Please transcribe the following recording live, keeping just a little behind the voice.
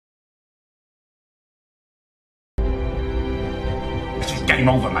game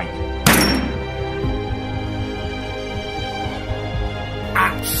over, mate.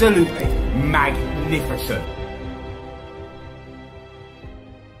 Absolutely magnificent.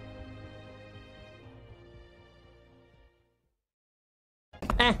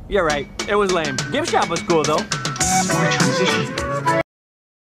 You're right. It was lame. Gift shop was cool though.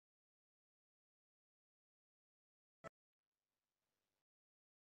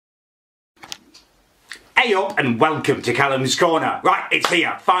 Hey up and welcome to Callum's Corner. Right, it's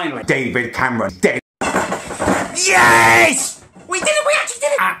here, finally. David Cameron, dead. Yes! We did it, we actually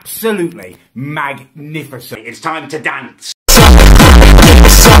did it! Absolutely magnificent. It's time to dance.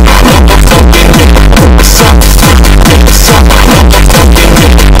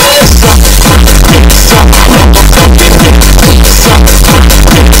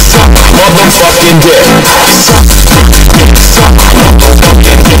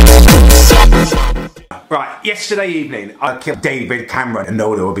 Right, yesterday evening I killed David Cameron and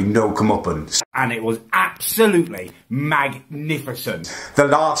know there will be no comeuppance. And it was absolutely magnificent. The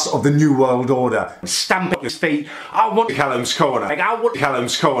last of the New World Order. Stamp at your feet. I want Callum's Corner. Like, I want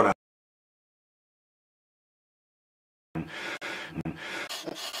Callum's Corner.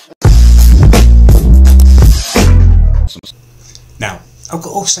 Now, I've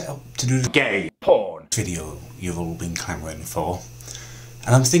got all set up to do the gay porn video you've all been clamouring for,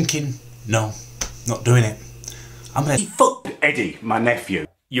 and I'm thinking, no, not doing it. I'm gonna fuck Eddie, my nephew.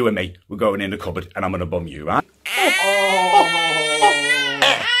 You and me, we're going in the cupboard and I'm gonna bum you, right?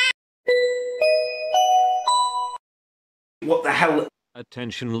 What the hell?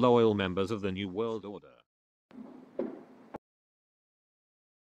 Attention loyal members of the New World Order.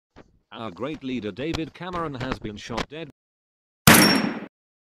 Our great leader David Cameron has been shot dead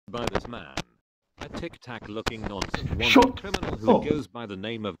by this man. A tic-tac looking nonsense wanted criminal who goes by the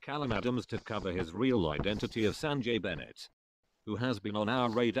name of Callum Adams to cover his real identity of Sanjay Bennett, who has been on our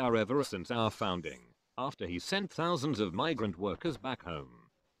radar ever since our founding, after he sent thousands of migrant workers back home.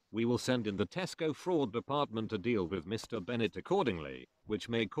 We will send in the Tesco fraud department to deal with Mr. Bennett accordingly, which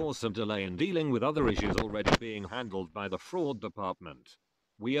may cause some delay in dealing with other issues already being handled by the fraud department.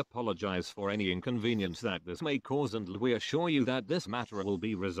 We apologize for any inconvenience that this may cause and we assure you that this matter will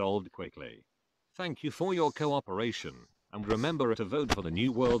be resolved quickly. Thank you for your cooperation, and remember to vote for the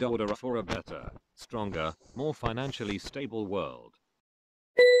New World Order for a better, stronger, more financially stable world.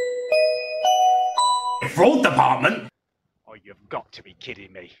 Fraud department? Oh, you've got to be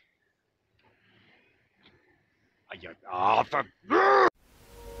kidding me. Are you... Oh, for...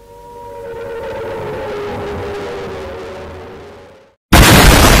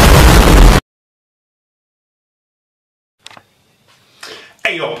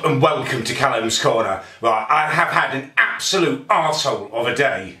 Hey up and welcome to Callum's Corner. Right, I have had an absolute arsehole of a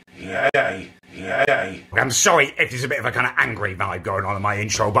day. I'm sorry if there's a bit of a kind of angry vibe going on in my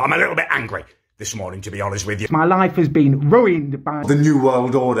intro, but I'm a little bit angry this morning, to be honest with you. My life has been ruined by the New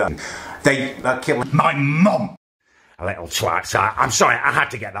World Order. They killed my mum. A little twat, so I'm sorry, I had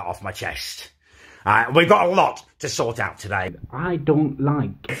to get that off my chest. We've got a lot to sort out today. I don't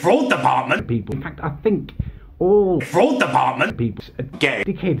like fraud department people. In fact, I think all fraud department people are gay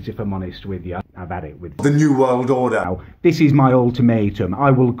kids, if I'm honest with you. I've had it with the New World Order. Now, this is my ultimatum. I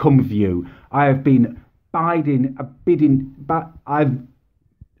will come for you. I have been bidding, but I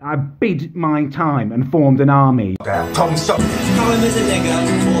bid my time and formed an army. Tom, stop. Callum is a nigger,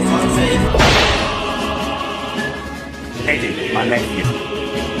 4 months in. Eddie, my nephew.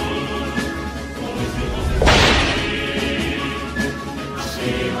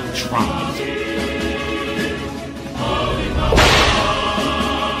 Trump.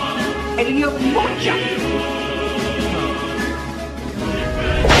 Eddie, watch out!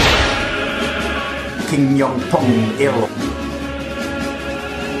 King Yong Pong ill.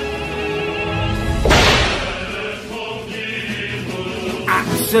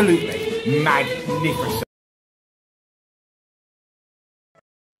 Absolutely magnificent.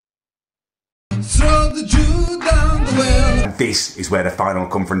 Throw the Jew down the well. This is where the final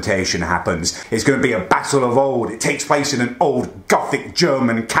confrontation happens. It's going to be a battle of old. It takes place in an old Gothic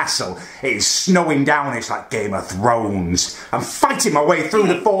German castle. It is snowing down. It's like Game of Thrones. I'm fighting my way through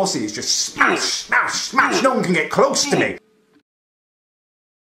the forces. Just smash, smash, smash. No one can get close to me.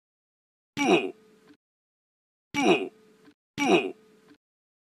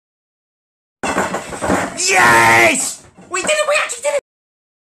 Yes! We did it! We actually did it!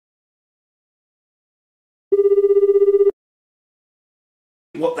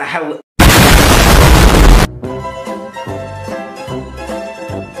 What the hell?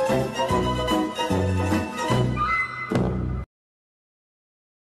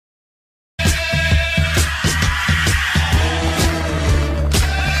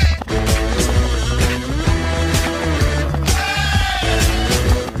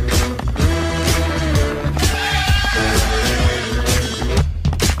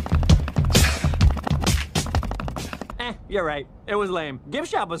 You're right. It was lame. Gift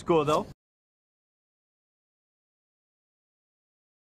shop was cool though.